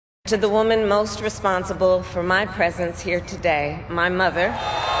To the woman most responsible for my presence here today, my mother.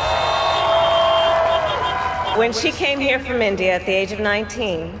 When she came here from India at the age of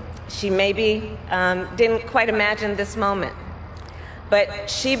 19, she maybe didn't quite imagine this moment. But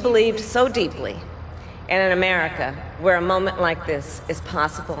she believed so deeply in an America where a moment like this is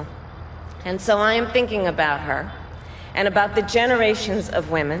possible. And so I am thinking about her and about the generations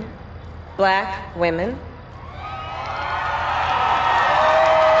of women, Black women,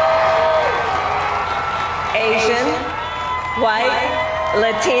 Asian, white,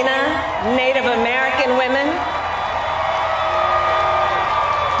 Latina, Native American women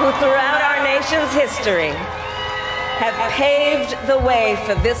who throughout our nation's history have paved the way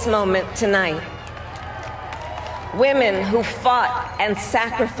for this moment tonight. Women who fought and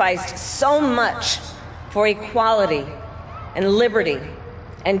sacrificed so much for equality and liberty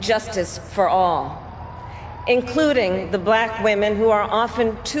and justice for all, including the Black women who are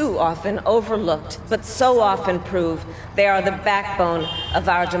often, too often, overlooked, but so often prove they are the backbone of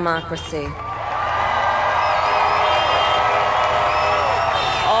our democracy.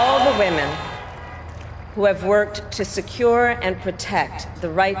 All the women who have worked to secure and protect the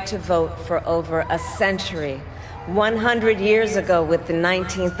right to vote for over a century, 100 years ago with the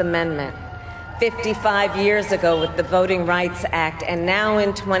 19th Amendment, 55 years ago with the Voting Rights Act, and now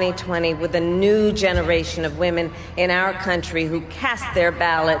in 2020 with a new generation of women in our country who cast their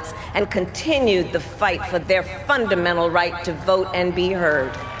ballots and continued the fight for their fundamental right to vote and be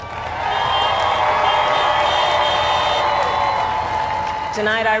heard.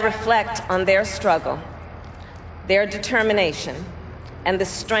 Tonight I reflect on their struggle, their determination, and the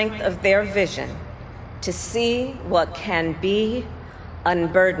strength of their vision to see what can be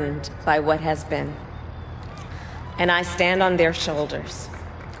unburdened by what has been. And I stand on their shoulders.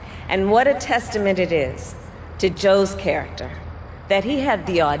 And what a testament it is to Joe's character that he had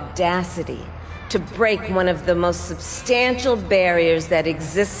the audacity to break one of the most substantial barriers that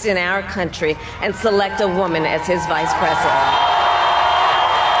exists in our country and select a woman as his vice president.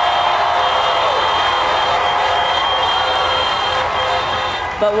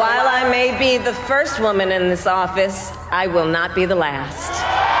 But while I may be the first woman in this office, I will not be the last.